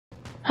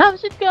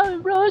How's it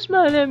going, bros?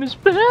 My name is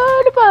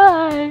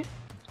PewDiePie,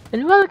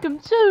 and welcome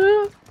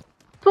to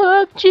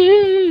PUBG.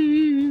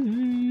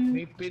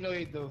 May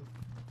Pinoy do.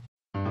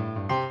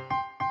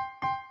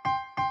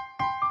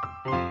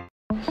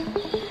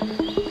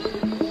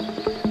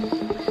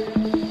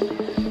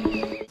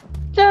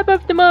 Top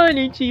of the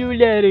morning to you,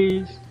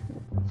 ladies.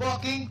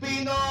 Fucking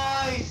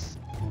Pinoys!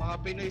 Mga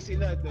Pinoy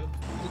sila do.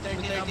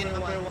 230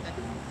 number 1.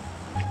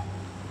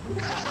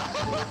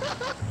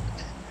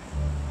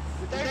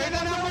 230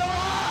 number 1!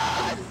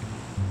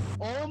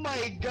 Oh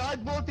my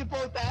god,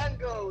 multiple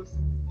tangos!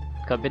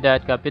 Copy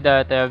that, copy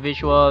that. I have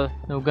visual.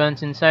 No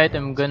guns in sight.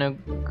 I'm gonna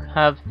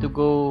have to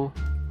go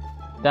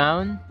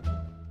down.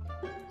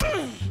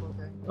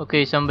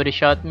 Okay, somebody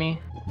shot me.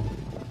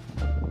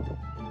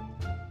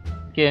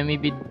 Okay, I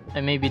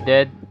may be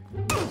dead.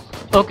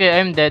 Okay,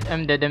 I'm dead.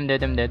 I'm dead.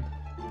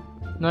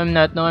 No, I'm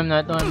not.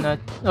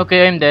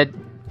 Okay, I'm dead.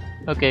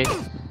 Okay.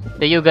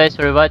 Thank you guys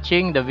for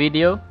watching the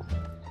video.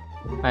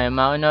 I am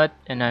out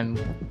and I'm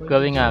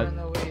going out.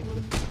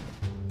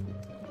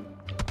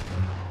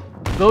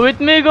 Go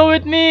with me! Go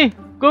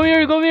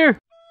here!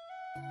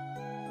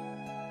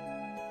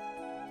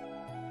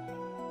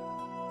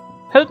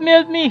 Help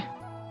me!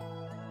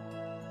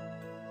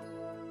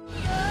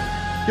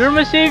 You're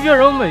my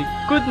savior! Oh my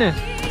goodness!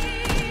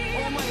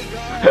 Oh my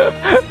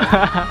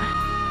god!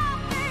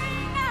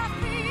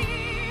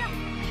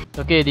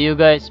 Okay, do you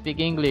guys speak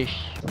English?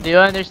 Do you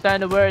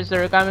understand the words that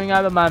are coming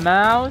out of my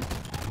mouth?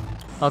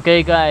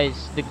 Okay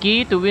guys, the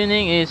key to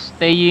winning is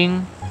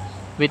staying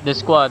with the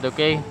squad,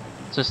 okay?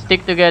 So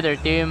stick together,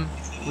 team.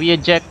 We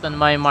eject on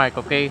my mark,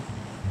 okay?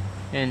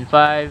 In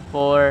 5,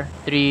 4,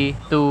 3,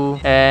 2,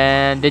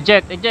 and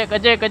eject!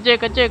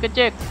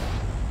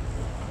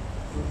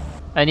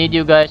 I need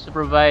you guys to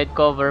provide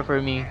cover for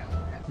me.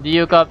 Do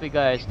you copy,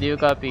 guys? Do you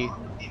copy?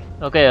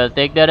 Okay, I'll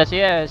take that as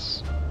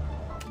yes.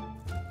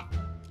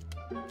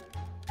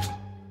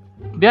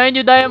 Behind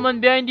you,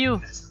 Diamond! Behind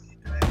you!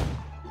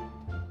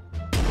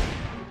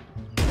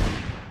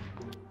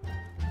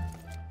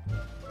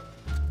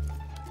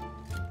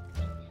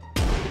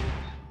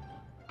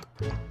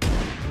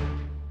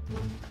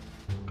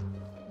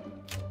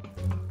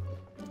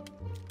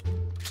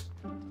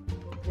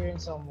 Hearing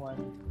someone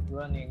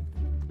running.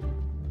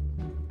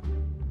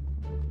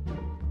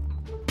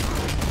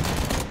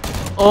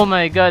 Oh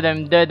my god,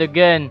 I'm dead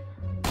again.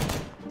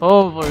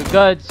 Oh, for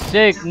God's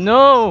sake,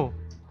 no!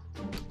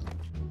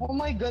 Oh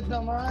my god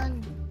naman!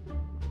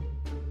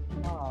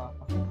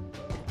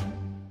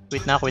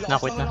 Quit na. Lakas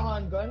naman ang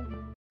handgun.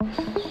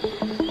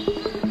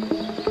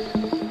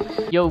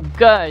 Yo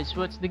guys,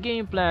 what's the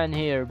game plan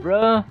here,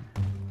 bruh?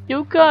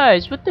 Yo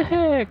guys, what the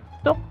heck?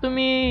 Talk to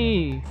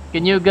me!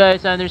 Can you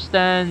guys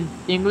understand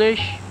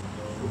English?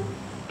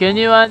 Can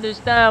you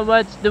understand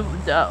what's the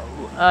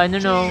I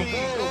don't know.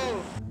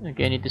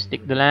 Okay, I need to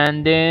stick the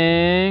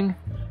landing.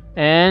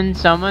 And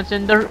someone's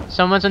on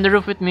the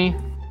roof with me.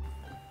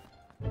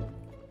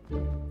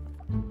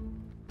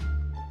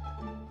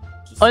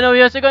 Oh no,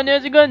 he has a gun!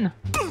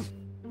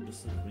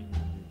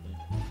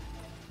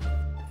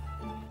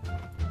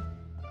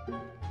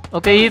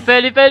 Okay, he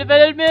fell.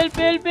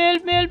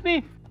 Help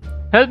me!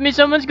 Help me,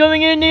 someone's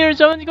going in here!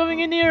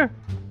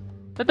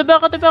 At the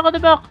back!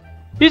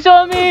 He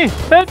saw me!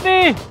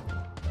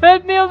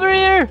 Help me over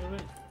here!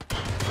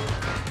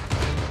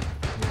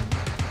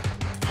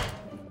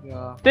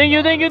 Yeah. Thank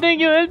you!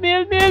 Help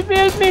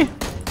me!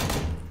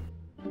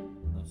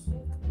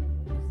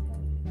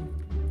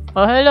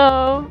 Oh,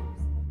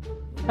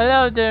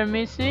 hello there,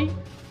 Missy.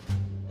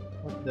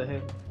 What the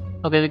heck?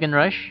 Okay, we can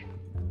rush.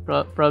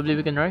 Probably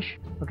we can rush.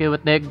 Okay,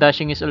 what the heck?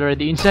 Dashing is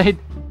already inside.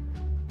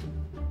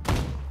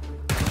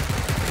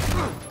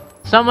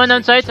 Someone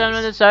on side.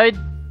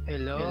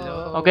 Hello?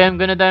 Okay, I'm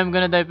gonna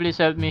die. Please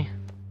help me.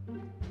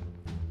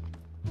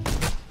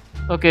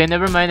 Okay,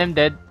 never mind. I'm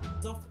dead.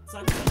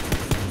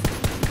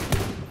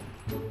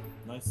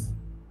 Nice.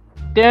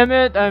 Damn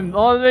it! I'm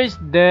always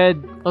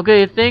dead.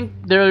 Okay, I think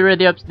they're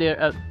already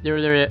upstairs.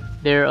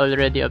 They're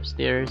already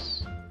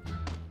upstairs.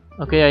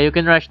 Okay, yeah, you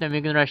can rush them.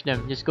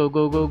 Just go.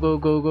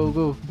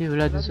 Di,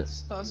 wala dun sa...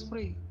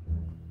 Spray.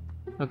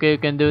 Okay, you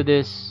can do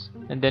this,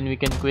 and then we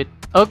can quit.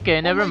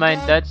 Okay, never mind.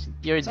 God.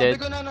 You're Sabi dead.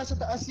 ko na nasa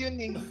taas yun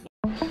eh.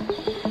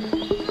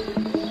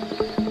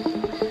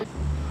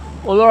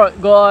 Alright,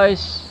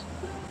 guys.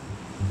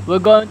 We're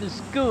going to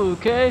school,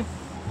 okay?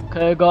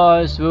 Okay,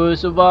 guys, we'll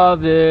survive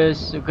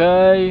this,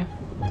 okay?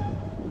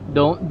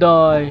 Don't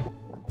die.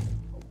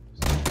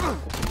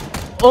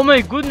 Oh my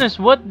goodness,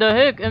 what the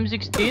heck?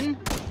 M16?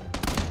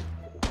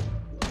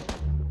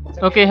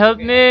 Okay, help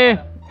me!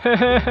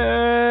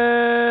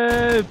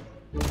 Help!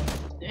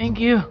 Thank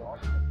you!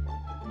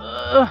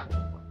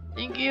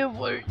 Thank you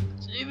for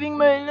saving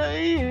my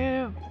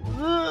life!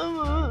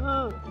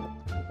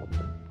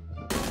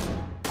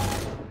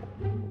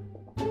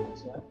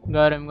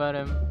 Got him.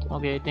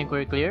 Okay, I think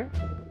we're clear.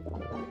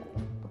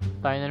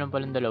 Tayo na lang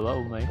palang dalawa,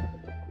 oh my.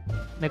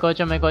 May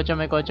kotse.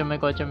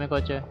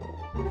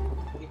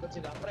 Ikot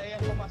sila. Pre,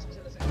 yan, pumasok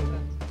sila sa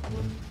entrance.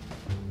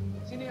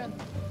 Sino yan?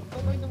 Ikaw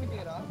ba yung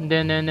tumitira? Hindi.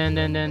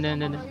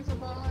 Sa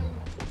bahay.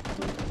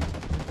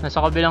 Nasa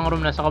kabilang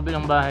room, nasa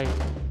kabilang bahay.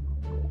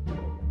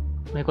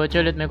 May kotse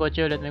ulit, may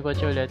kotse ulit, may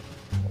kotse ulit.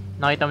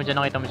 Nakita mo dyan,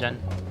 nakita mo dyan.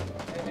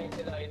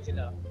 Ayun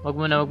sila. Wag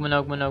muna, wag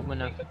muna, wag muna, wag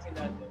muna. Ikot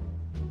sila doon.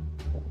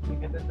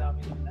 Ikot ang dami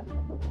nila.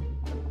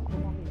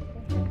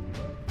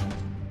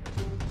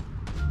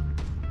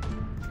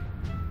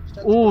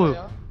 Oo!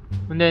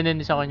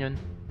 Hindi sa akin yun.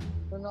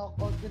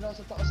 Knock-out ka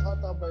nasa taas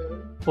ata ba yun?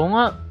 Oo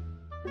nga!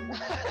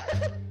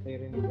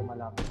 Narinig ko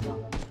malapit na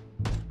ako.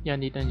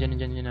 Yan, dito,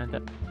 dyan ata.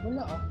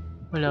 Wala ah.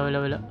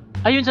 Wala.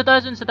 Ayun, sa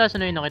taas,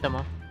 ano yun, nakita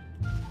mo?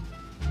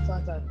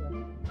 Saan?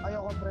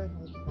 Ayoko pre.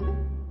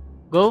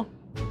 Go!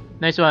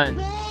 Nice one!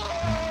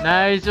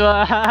 Nice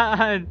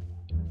one!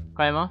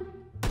 Kaya mo?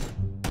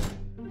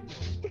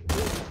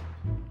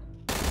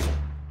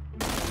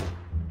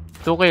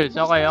 Two kills,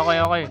 okay.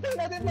 Patay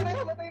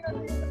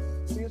natin.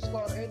 Yung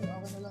score in,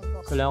 okay na lang to.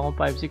 Wala akong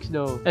 5-6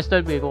 daw.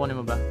 S12 kukunin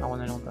mo ba? Ako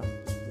na lang to.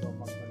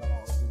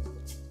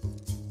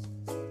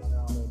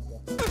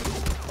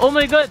 Oh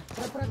my god!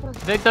 Pre.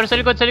 Victor, sa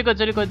likod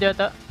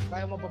yata.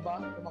 Kaya mo ba ba?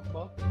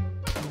 Tumakbo?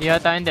 Hindi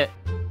yata, hindi.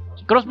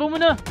 Crossbow mo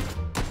na!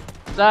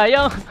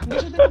 Sayang! Hindi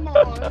siya din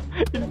tumakbo.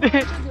 Hindi.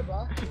 Diba?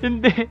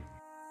 Hindi.